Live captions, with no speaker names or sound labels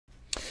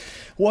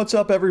What's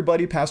up,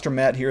 everybody? Pastor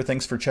Matt here.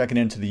 Thanks for checking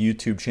into the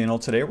YouTube channel.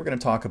 Today we're going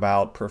to talk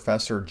about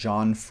Professor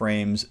John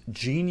Frame's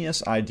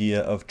genius idea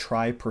of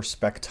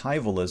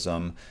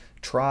tri-perspectivalism.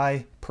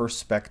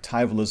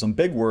 Tri-perspectivalism,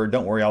 big word.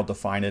 Don't worry, I'll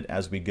define it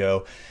as we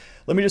go.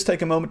 Let me just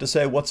take a moment to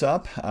say what's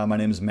up. My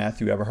name is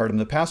Matthew Everhard. I'm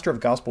the pastor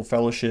of Gospel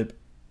Fellowship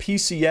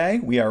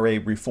PCA. We are a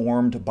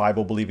Reformed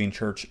Bible-believing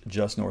church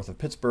just north of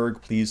Pittsburgh.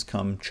 Please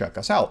come check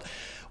us out.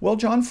 Well,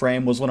 John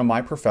Frame was one of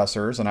my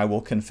professors, and I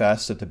will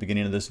confess at the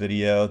beginning of this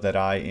video that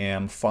I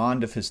am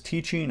fond of his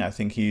teaching. I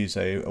think he's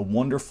a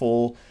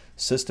wonderful,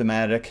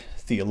 systematic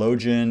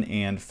theologian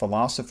and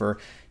philosopher.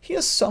 He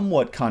is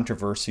somewhat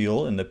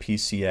controversial in the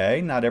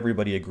PCA. Not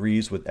everybody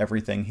agrees with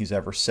everything he's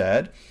ever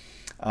said.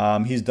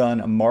 He's done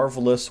a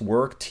marvelous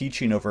work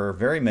teaching over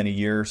very many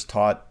years,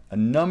 taught a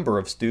number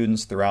of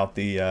students throughout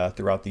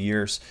the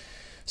years,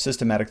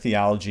 systematic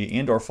theology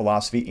and or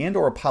philosophy and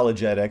or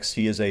apologetics.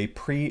 He is a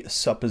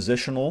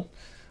presuppositional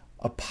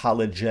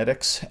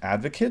apologetics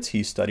advocate.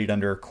 He studied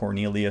under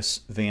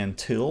Cornelius Van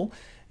Til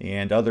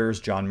and others,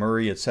 John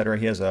Murray, etc.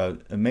 He has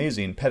an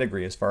amazing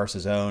pedigree as far as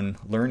his own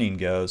learning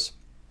goes.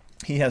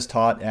 He has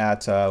taught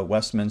at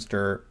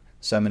Westminster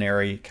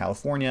Seminary,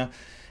 California,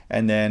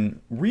 and then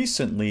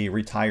recently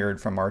retired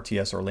from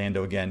RTS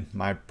Orlando, again,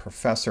 my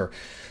professor.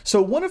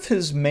 So one of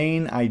his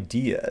main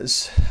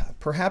ideas,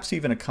 perhaps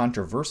even a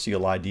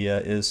controversial idea,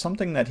 is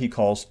something that he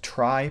calls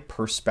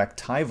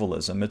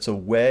tri-perspectivalism. It's a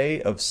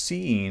way of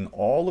seeing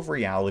all of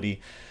reality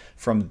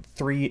from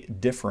three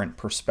different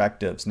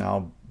perspectives.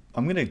 Now,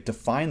 I'm going to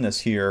define this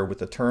here with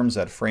the terms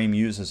that Frame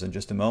uses in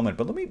just a moment,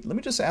 but let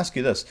me just ask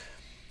you this.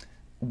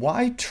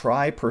 Why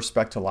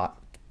tri-perspectivalism?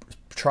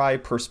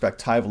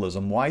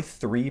 Why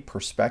three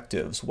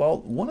perspectives? Well,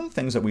 one of the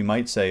things that we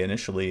might say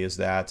initially is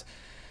that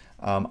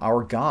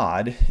our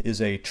God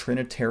is a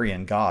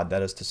Trinitarian God.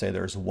 That is to say,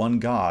 there's one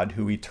God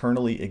who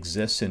eternally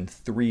exists in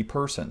three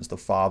persons, the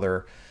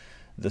Father,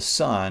 the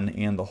Son,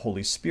 and the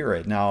Holy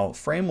Spirit. Now,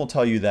 Frame will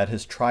tell you that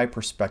his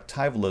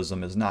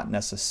tri-perspectivalism is not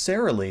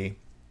necessarily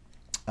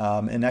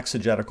an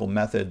exegetical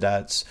method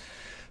that's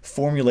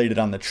formulated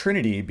on the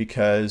Trinity,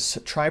 because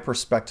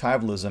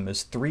tri-perspectivalism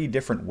is three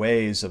different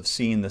ways of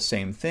seeing the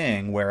same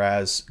thing,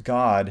 whereas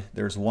God,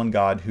 there's one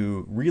God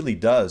who really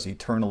does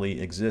eternally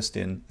exist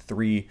in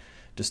three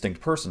distinct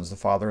persons, the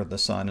Father, the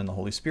Son, and the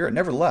Holy Spirit.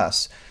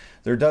 Nevertheless,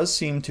 there does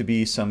seem to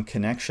be some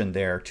connection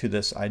there to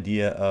this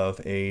idea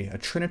of a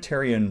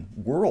Trinitarian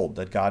world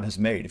that God has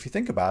made. If you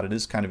think about it,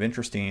 it's kind of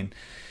interesting.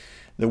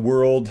 The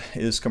world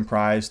is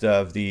comprised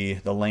of the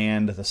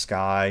land, the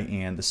sky,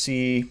 and the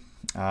sea.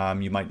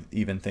 You might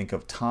even think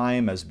of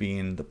time as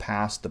being the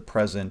past, the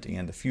present,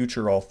 and the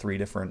future, all three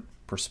different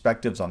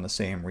perspectives on the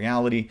same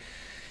reality.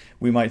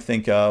 We might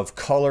think of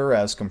color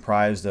as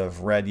comprised of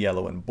red,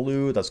 yellow, and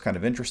blue. That's kind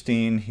of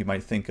interesting. You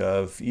might think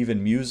of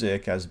even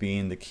music as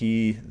being the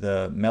key,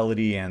 the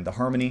melody, and the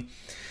harmony.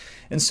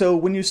 And so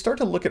when you start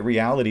to look at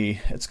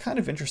reality, it's kind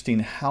of interesting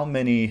how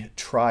many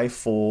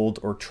trifold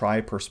or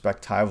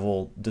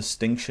tri-perspectival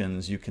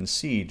distinctions you can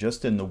see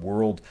just in the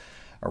world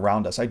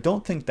around us. I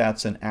don't think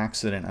that's an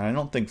accident, and I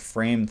don't think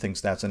Frame thinks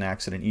that's an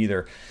accident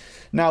either.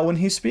 Now, when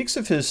he speaks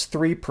of his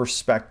three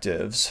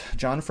perspectives,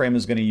 John Frame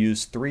is going to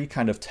use three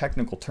kind of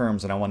technical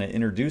terms, and I want to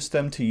introduce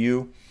them to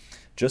you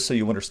just so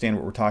you understand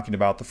what we're talking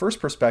about. The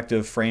first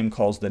perspective Frame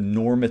calls the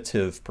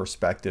normative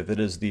perspective. It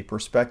is the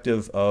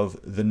perspective of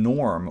the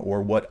norm,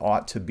 or what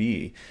ought to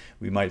be.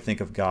 We might think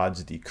of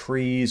God's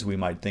decrees, we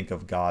might think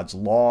of God's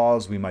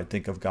laws, we might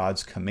think of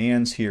God's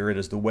commands here. It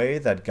is the way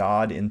that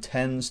God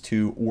intends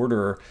to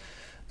order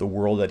the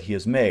world that he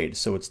has made.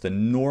 So it's the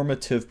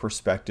normative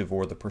perspective,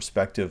 or the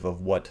perspective of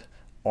what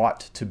ought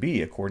to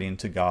be according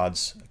to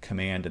God's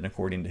command and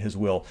according to his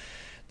will.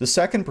 The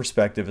second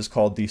perspective is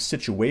called the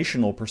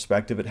situational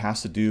perspective. It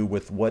has to do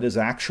with what is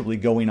actually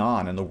going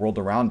on in the world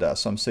around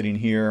us. I'm sitting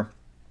here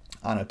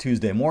on a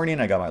Tuesday morning.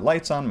 I got my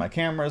lights on, my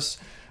cameras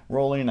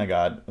rolling. I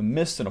got a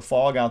mist and a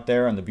fog out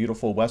there on the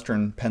beautiful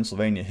western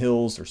Pennsylvania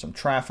hills. There's some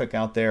traffic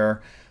out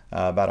there.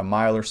 About a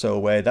mile or so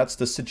away. That's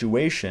the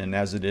situation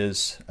as it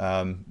is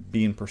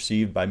being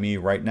perceived by me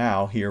right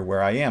now here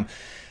where I am.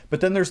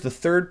 But then there's the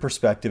third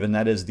perspective, and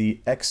that is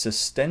the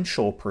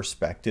existential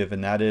perspective,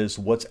 and that is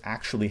what's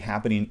actually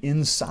happening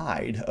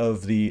inside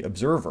of the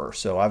observer.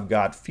 So I've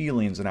got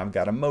feelings, and I've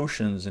got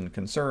emotions and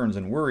concerns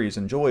and worries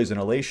and joys and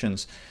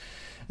elations,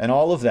 and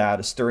all of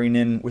that is stirring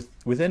in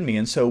within me.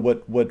 And so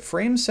what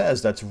Frame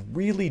says that's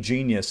really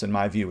genius in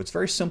my view, it's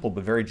very simple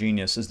but very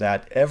genius, is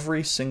that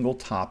every single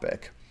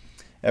topic,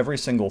 every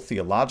single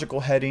theological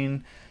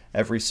heading,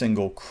 every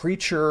single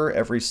creature,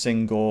 every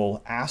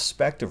single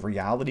aspect of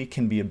reality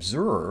can be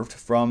observed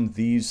from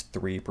these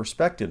three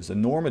perspectives: the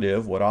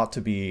normative, what ought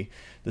to be;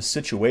 the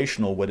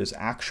situational, what is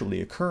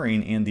actually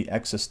occurring; and the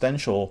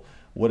existential,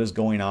 what is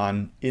going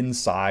on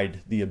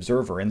inside the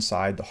observer,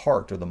 inside the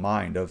heart or the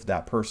mind of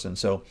that person.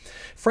 So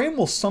Frame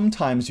will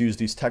sometimes use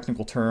these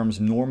technical terms,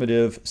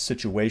 normative,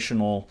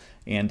 situational,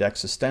 and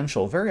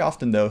existential. Very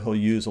often, though, he'll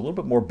use a little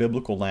bit more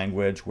biblical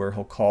language where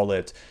he'll call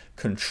it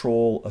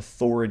control,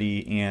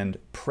 authority, and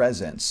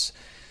presence.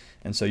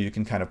 And so you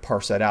can kind of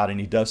parse that out, and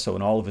he does so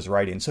in all of his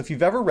writings. So if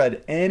you've ever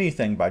read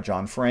anything by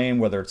John Frame,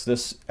 whether it's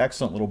this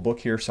excellent little book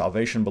here,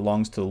 Salvation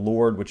Belongs to the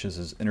Lord, which is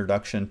his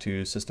introduction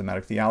to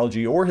systematic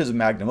theology, or his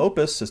magnum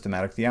opus,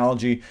 Systematic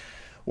Theology,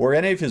 or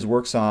any of his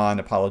works on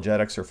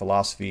apologetics or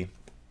philosophy,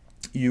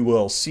 you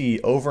will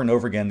see over and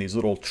over again these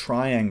little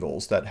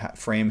triangles that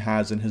Frame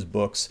has in his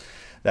books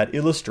that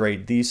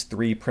illustrate these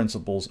three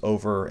principles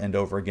over and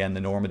over again: the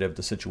normative,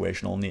 the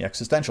situational, and the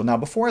existential. Now,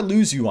 before I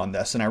lose you on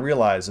this, and I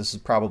realize this is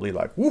probably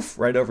like, woof,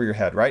 right over your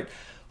head, right?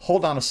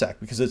 Hold on a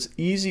sec, because it's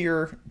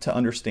easier to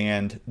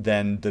understand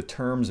than the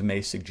terms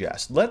may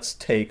suggest. Let's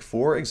take,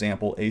 for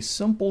example, a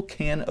simple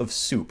can of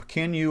soup.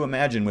 Can you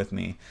imagine with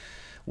me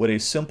what a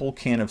simple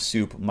can of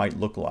soup might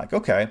look like?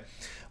 Okay.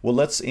 Well,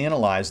 let's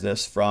analyze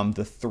this from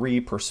the three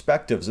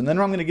perspectives, and then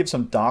I'm going to give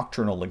some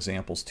doctrinal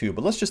examples too,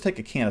 but let's just take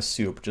a can of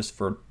soup just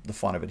for the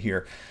fun of it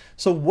here.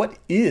 So what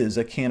is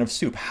a can of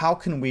soup? How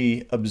can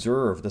we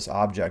observe this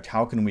object?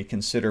 How can we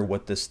consider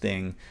what this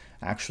thing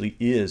actually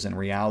is in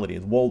reality?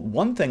 Well,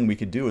 one thing we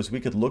could do is we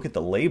could look at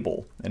the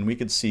label and we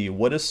could see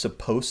what is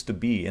supposed to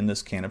be in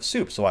this can of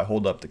soup. So I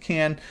hold up the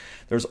can.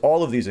 There's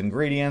all of these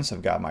ingredients.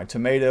 I've got my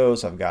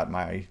tomatoes, I've got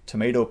my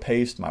tomato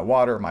paste, my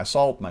water, my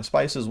salt, my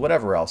spices,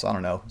 whatever else. I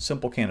don't know.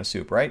 Simple can of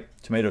soup, right?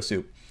 Tomato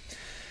soup.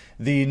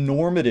 The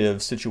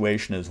normative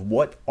situation is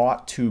what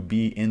ought to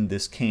be in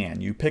this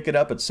can. You pick it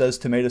up, it says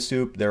tomato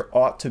soup. There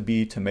ought to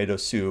be tomato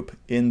soup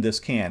in this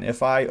can.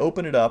 If I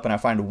open it up and I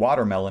find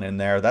watermelon in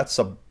there, that's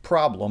a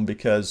problem,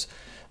 because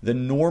the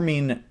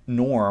norming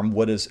norm,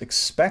 what is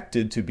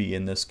expected to be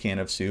in this can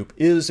of soup,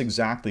 is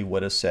exactly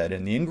what is said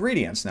in the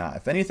ingredients. Now,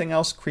 if anything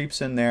else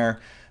creeps in there,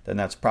 then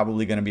that's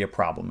probably going to be a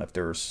problem. If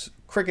there's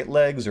cricket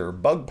legs or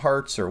bug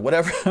parts or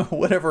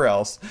whatever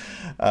else,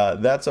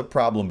 that's a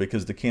problem,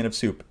 because the can of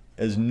soup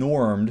is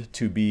normed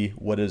to be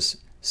what is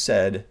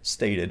said,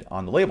 stated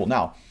on the label.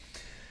 Now,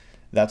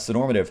 that's the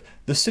normative.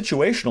 The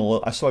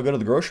situational, so I go to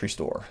the grocery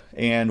store,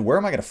 and where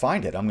am I going to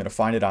find it? I'm going to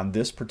find it on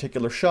this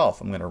particular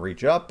shelf. I'm going to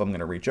reach up, I'm going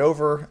to reach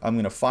over, I'm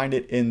going to find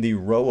it in the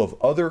row of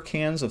other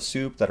cans of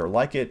soup that are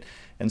like it.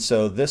 And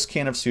so this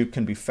can of soup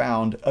can be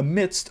found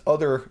amidst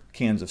other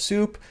cans of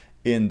soup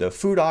in the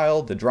food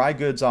aisle, the dry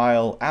goods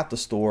aisle, at the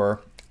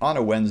store on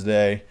a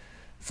Wednesday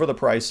for the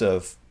price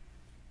of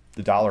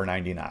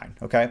 $1.99,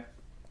 okay?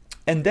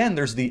 And then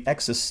there's the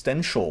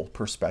existential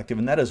perspective,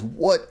 and that is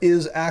what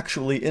is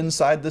actually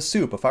inside the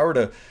soup. If I were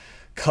to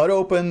cut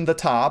open the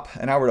top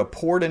and I were to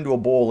pour it into a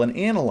bowl and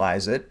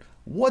analyze it,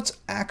 what's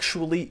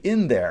actually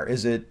in there?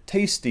 Is it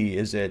tasty?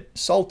 Is it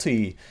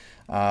salty?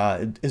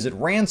 Is it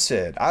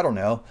rancid? I don't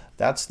know.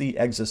 That's the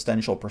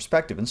existential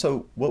perspective. And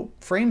so what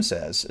Frame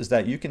says is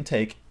that you can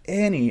take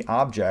any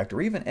object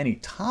or even any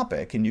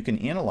topic and you can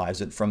analyze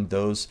it from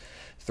those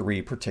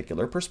three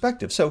particular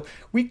perspectives. So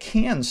we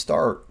can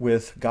start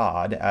with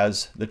God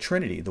as the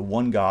Trinity, the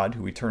one God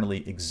who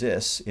eternally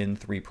exists in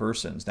three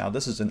persons. Now,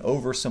 this is an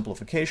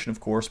oversimplification, of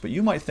course, but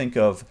you might think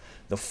of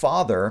the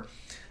Father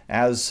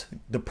as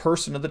the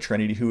person of the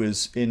Trinity who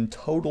is in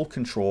total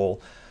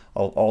control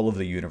of all of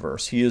the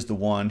universe. He is the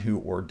one who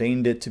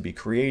ordained it to be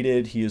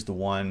created. He is the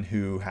one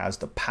who has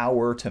the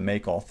power to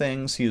make all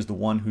things. He is the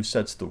one who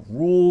sets the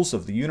rules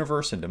of the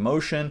universe into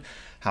motion,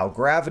 how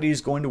gravity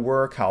is going to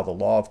work, how the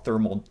law of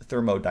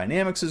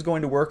thermodynamics is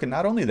going to work. And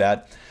not only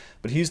that,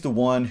 but he's the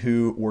one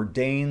who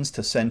ordains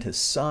to send his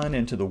Son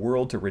into the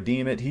world to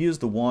redeem it. He is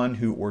the one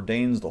who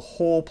ordains the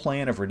whole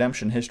plan of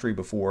redemption history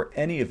before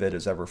any of it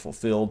is ever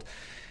fulfilled.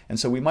 And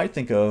so we might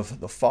think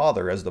of the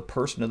Father as the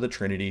person of the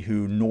Trinity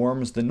who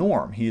norms the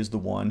norm. He is the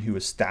one who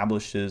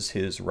establishes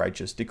his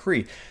righteous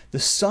decree. The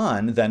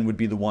Son then would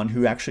be the one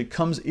who actually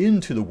comes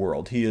into the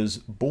world. He is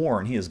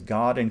born. He is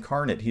God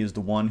incarnate. He is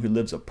the one who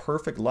lives a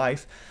perfect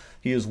life.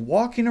 He is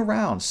walking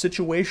around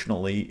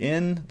situationally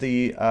in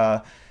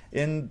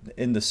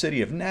the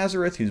city of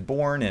Nazareth. He's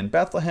born in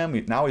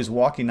Bethlehem. Now he's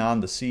walking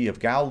on the Sea of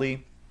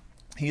Galilee.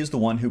 He is the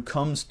one who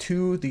comes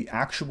to the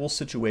actual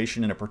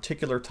situation in a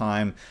particular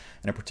time,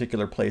 in a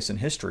particular place in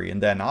history.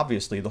 And then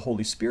obviously the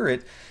Holy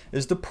Spirit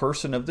is the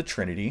person of the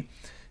Trinity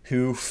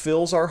who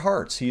fills our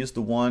hearts. He is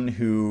the one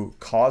who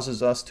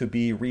causes us to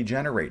be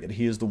regenerated.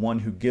 He is the one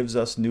who gives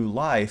us new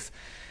life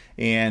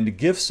and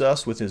gifts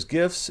us with his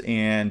gifts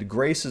and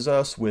graces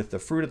us with the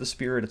fruit of the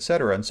Spirit,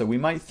 etc. And so we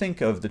might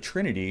think of the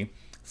Trinity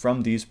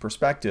from these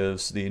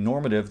perspectives: the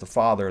normative, the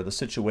Father; the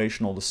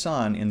situational, the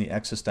Son; and the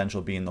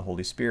existential being the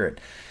Holy Spirit.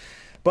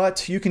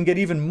 But you can get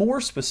even more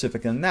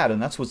specific than that,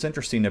 and that's what's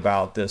interesting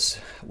about this,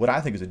 what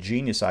I think is a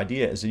genius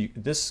idea, is that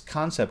this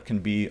concept can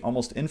be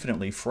almost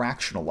infinitely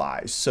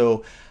fractionalized.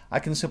 So I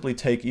can simply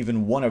take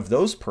even one of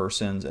those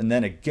persons and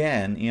then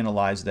again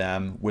analyze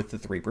them with the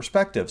three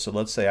perspectives. So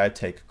let's say I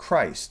take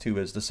Christ, who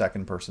is the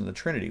second person of the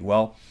Trinity.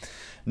 Well,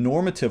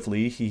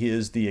 normatively, he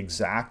is the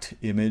exact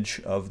image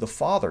of the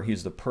Father.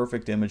 He's the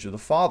perfect image of the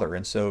Father,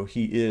 and so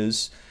he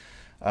is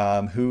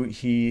who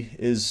he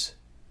is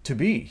to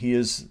be. He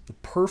is the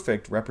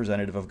perfect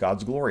representative of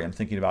God's glory. I'm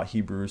thinking about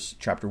Hebrews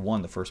chapter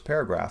 1, the first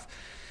paragraph.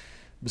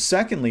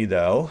 Secondly,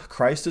 though,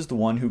 Christ is the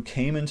one who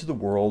came into the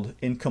world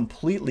and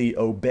completely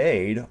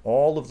obeyed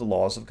all of the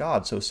laws of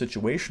God. So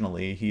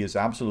situationally, he is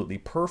absolutely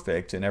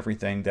perfect in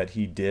everything that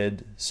he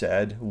did,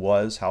 said,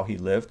 was, how he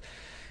lived.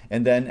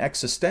 And then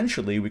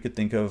existentially, we could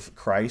think of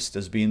Christ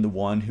as being the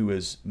one who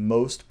is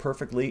most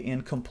perfectly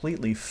and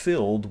completely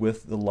filled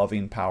with the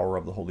loving power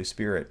of the Holy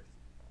Spirit.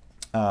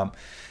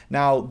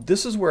 Now,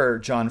 this is where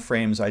John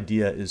Frame's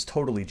idea is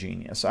totally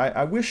genius.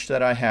 I wish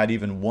that I had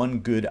even one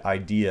good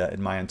idea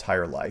in my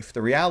entire life.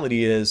 The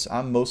reality is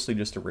I'm mostly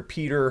just a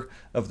repeater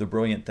of the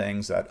brilliant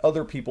things that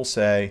other people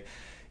say.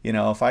 You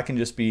know, if I can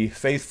just be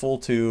faithful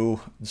to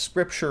the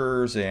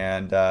scriptures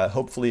and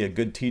hopefully a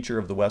good teacher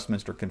of the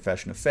Westminster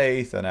Confession of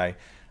Faith, and I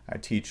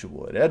teach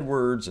what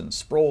Edwards and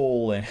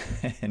Sproul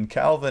and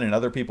Calvin and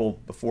other people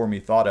before me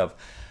thought of,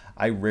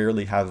 I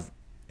rarely have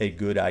a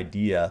good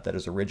idea that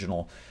is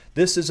original.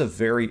 This is a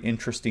very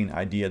interesting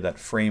idea that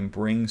Frame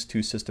brings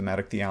to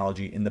systematic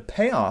theology, and the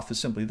payoff is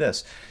simply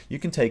this. You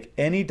can take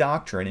any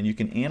doctrine and you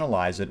can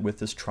analyze it with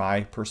this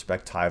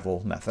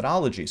tri-perspectival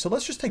methodology. So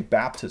let's just take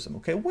baptism,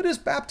 okay? What is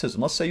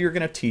baptism? Let's say you're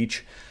going to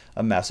teach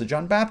a message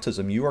on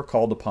baptism. You are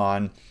called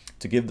upon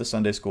to give the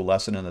Sunday school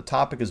lesson, and the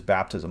topic is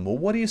baptism. Well,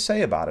 what do you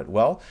say about it?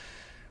 Well,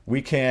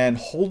 we can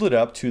hold it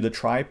up to the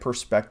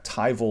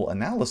tri-perspectival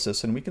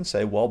analysis, and we can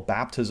say, well,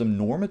 baptism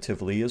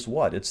normatively is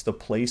what? It's the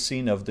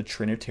placing of the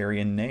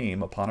Trinitarian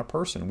name upon a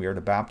person. We are to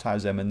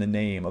baptize them in the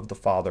name of the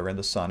Father and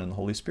the Son and the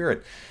Holy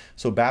Spirit.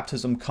 So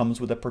baptism comes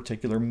with a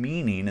particular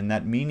meaning, and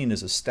that meaning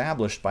is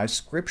established by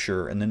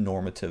Scripture and the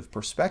normative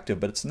perspective.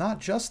 But it's not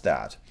just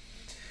that.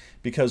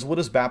 Because what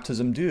does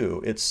baptism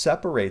do? It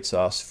separates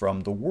us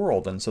from the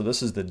world. And so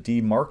this is the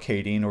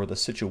demarcating or the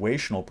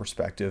situational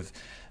perspective.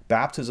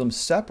 Baptism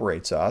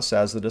separates us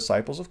as the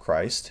disciples of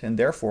Christ, and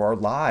therefore our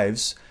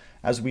lives,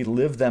 as we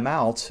live them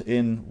out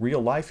in real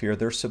life here,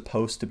 they're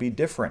supposed to be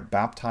different.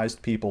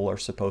 Baptized people are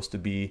supposed to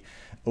be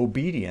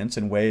obedient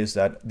in ways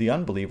that the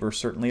unbelievers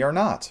certainly are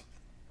not.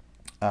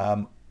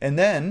 And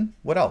then,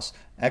 what else?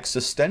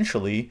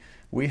 Existentially,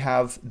 we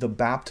have the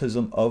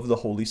baptism of the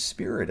Holy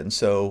Spirit. And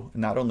so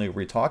not only are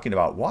we talking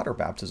about water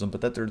baptism,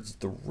 but that there's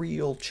the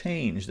real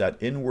change, that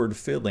inward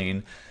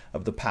filling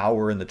of the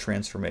power and the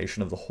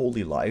transformation of the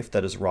holy life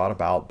that is wrought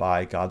about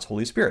by God's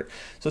Holy Spirit.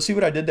 So see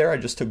what I did there? I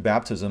just took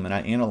baptism and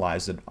I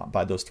analyzed it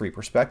by those three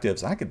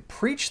perspectives. I could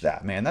preach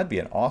that, man. That'd be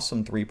an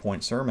awesome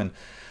 3-point sermon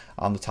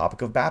on the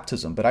topic of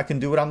baptism. But I can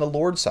do it on the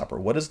Lord's Supper.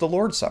 What is the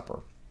Lord's Supper?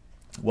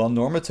 Well,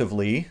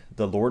 normatively,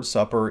 the Lord's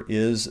Supper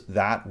is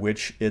that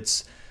which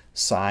its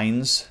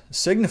signs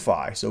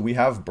signify. So we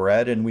have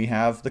bread and we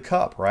have the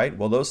cup, right?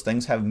 Well, those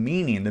things have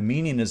meaning. The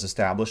meaning is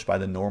established by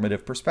the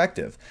normative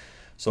perspective.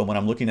 So when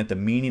I'm looking at the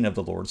meaning of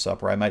the Lord's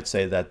Supper, I might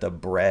say that the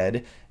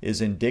bread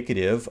is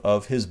indicative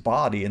of his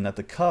body and that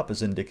the cup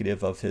is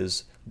indicative of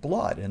his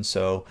blood. And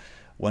so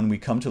when we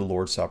come to the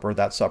Lord's Supper,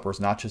 that supper is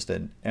not just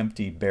an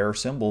empty, bare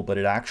symbol, but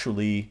it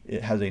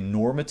has a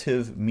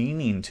normative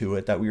meaning to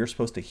it that we are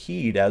supposed to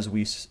heed as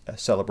we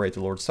celebrate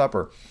the Lord's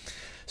Supper.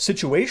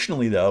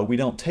 Situationally, though, we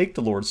don't take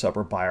the Lord's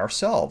Supper by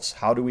ourselves.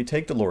 How do we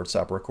take the Lord's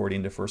Supper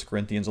according to 1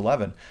 Corinthians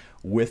 11?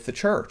 With the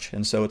church.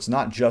 And so it's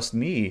not just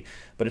me,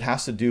 but it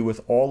has to do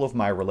with all of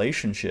my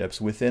relationships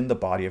within the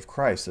body of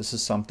Christ. This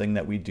is something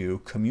that we do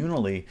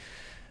communally.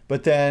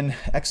 But then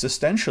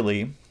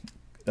existentially,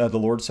 the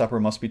Lord's Supper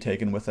must be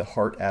taken with a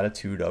heart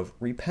attitude of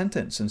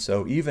repentance. And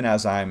so even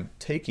as I'm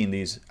taking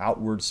these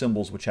outward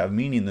symbols which have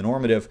meaning, the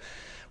normative,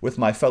 with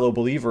my fellow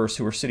believers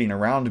who are sitting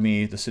around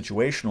me, the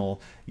situational,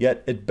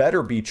 yet it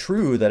better be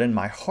true that in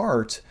my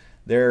heart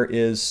there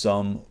is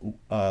some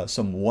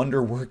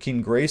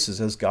wonder-working graces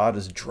as God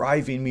is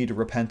driving me to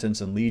repentance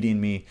and leading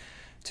me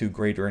to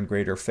greater and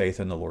greater faith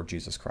in the Lord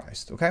Jesus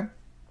Christ, okay?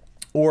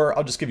 Or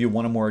I'll just give you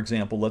one more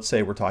example. Let's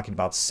say we're talking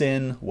about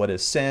sin. What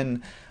is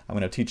sin? I'm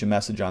going to teach a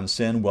message on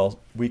sin. Well,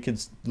 we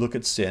could look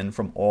at sin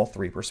from all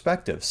three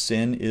perspectives.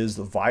 Sin is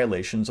the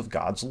violations of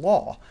God's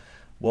law.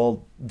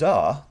 Well,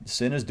 duh,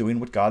 sin is doing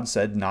what God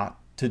said not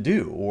to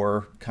do,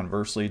 or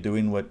conversely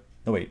doing what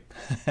God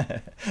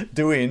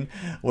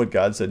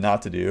said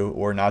not to do,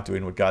 or not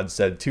doing what God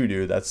said to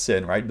do. That's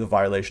sin, right? The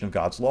violation of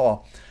God's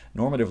law.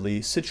 Normatively,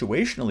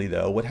 situationally,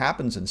 though, what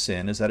happens in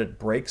sin is that it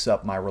breaks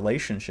up my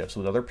relationships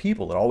with other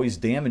people. It always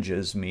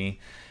damages me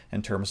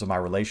in terms of my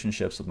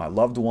relationships with my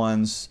loved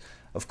ones.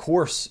 Of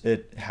course,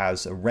 it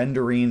has a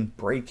rendering,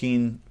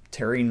 breaking,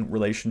 tearing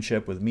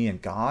relationship with me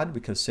and God,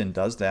 because sin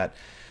does that.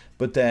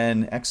 But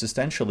then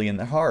existentially in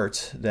the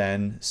heart,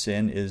 then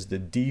sin is the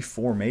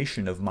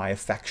deformation of my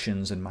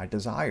affections and my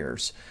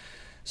desires.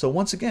 So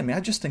once again, I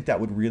just think that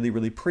would really,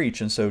 really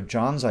preach. And so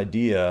John Frame's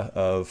idea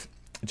of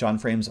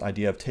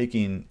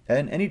taking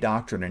any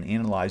doctrine and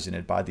analyzing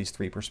it by these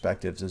three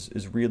perspectives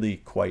is really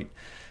quite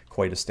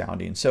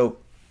astounding. So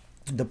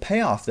the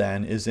payoff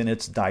then is in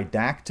its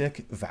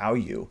didactic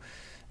value.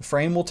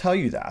 Frame will tell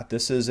you that.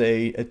 This is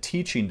a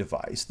teaching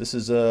device. This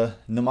is a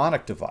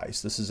mnemonic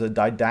device. This is a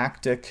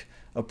didactic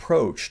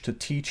approach to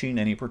teaching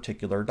any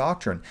particular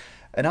doctrine.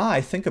 And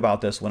I think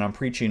about this when I'm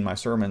preaching my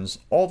sermons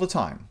all the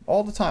time.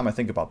 All the time I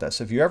think about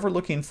this. If you're ever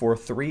looking for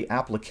 3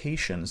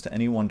 applications to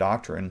any one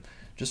doctrine,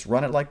 just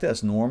run it like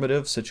this: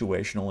 normative,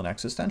 situational, and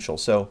existential.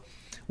 So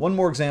one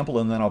more example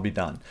and then I'll be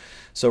done.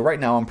 So right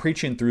now I'm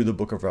preaching through the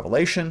book of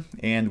Revelation,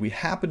 and we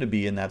happen to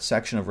be in that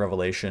section of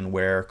Revelation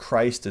where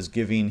Christ is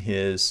giving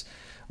his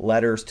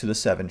letters to the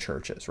 7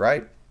 churches,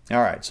 right?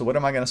 All right, so what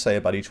am I going to say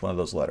about each one of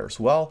those letters?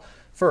 Well,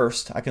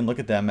 first, I can look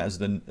at them as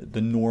the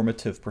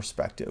normative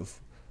perspective.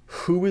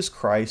 Who is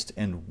Christ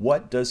and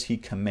what does he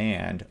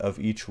command of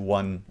each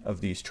one of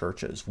these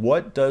churches?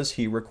 What does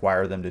he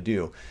require them to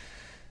do?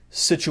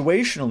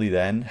 Situationally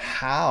then,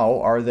 how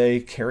are they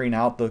carrying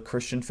out the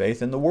Christian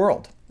faith in the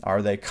world?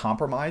 Are they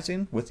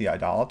compromising with the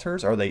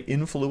idolaters? Are they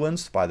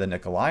influenced by the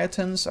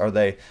Nicolaitans? Are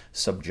they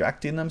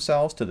subjecting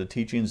themselves to the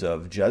teachings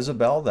of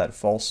Jezebel, that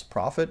false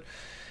prophet?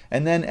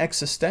 And then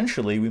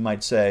existentially, we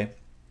might say,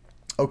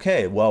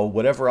 okay, well,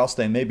 whatever else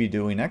they may be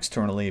doing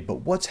externally,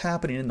 but what's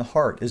happening in the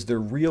heart? Is there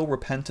real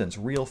repentance,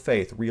 real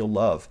faith, real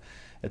love,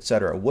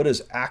 etc.? What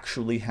is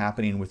actually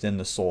happening within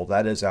the soul?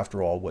 That is,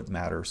 after all, what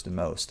matters the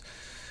most.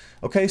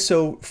 Okay,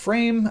 so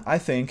Frame, I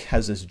think,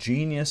 has this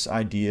genius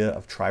idea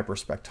of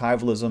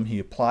Tri-Perspectivalism. He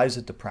applies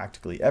it to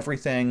practically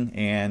everything,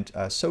 and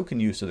so can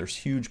you, so there's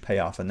huge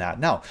payoff in that.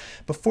 Now,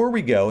 before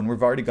we go, and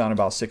we've already gone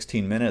about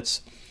 16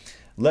 minutes,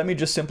 let me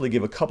just simply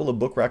give a couple of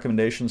book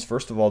recommendations.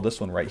 First of all,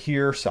 this one right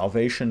here,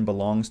 Salvation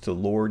Belongs to the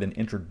Lord, an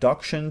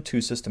Introduction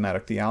to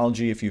Systematic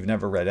Theology. If you've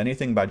never read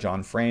anything by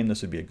John Frame,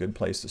 this would be a good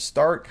place to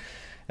start.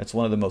 It's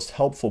one of the most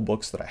helpful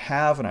books that I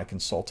have, and I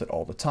consult it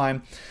all the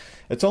time.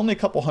 It's only a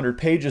couple hundred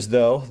pages,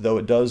 though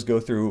it does go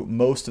through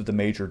most of the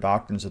major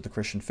doctrines of the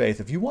Christian faith.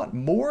 If you want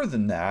more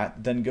than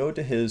that, then go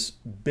to his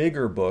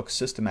bigger book,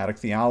 Systematic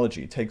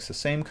Theology. It takes the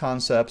same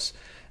concepts,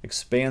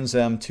 expands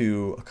them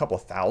to a couple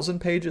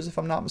thousand pages, if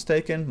I'm not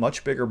mistaken.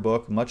 Much bigger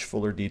book, much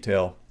fuller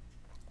detail.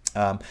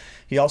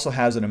 He also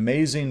has an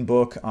amazing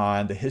book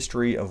on the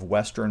history of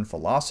Western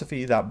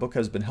philosophy. That book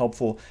has been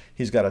helpful.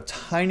 He's got a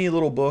tiny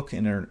little book,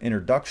 an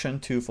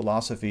introduction to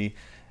philosophy,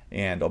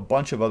 and a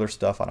bunch of other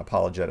stuff on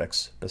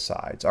apologetics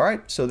besides. All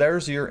right, so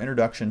there's your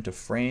introduction to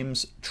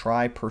Frame's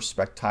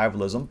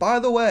Tri-Perspectivalism. By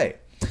the way,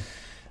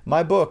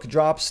 my book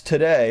drops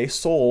today,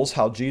 Souls,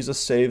 How Jesus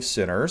Saves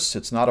Sinners.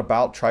 It's not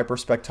about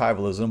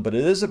Tri-Perspectivalism, but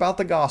it is about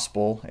the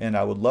gospel, and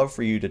I would love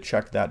for you to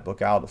check that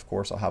book out. Of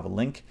course, I'll have a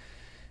link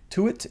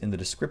to it in the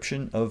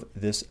description of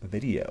this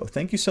video.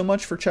 Thank you so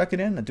much for checking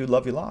in. I do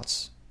love you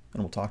lots,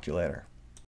 and we'll talk to you later.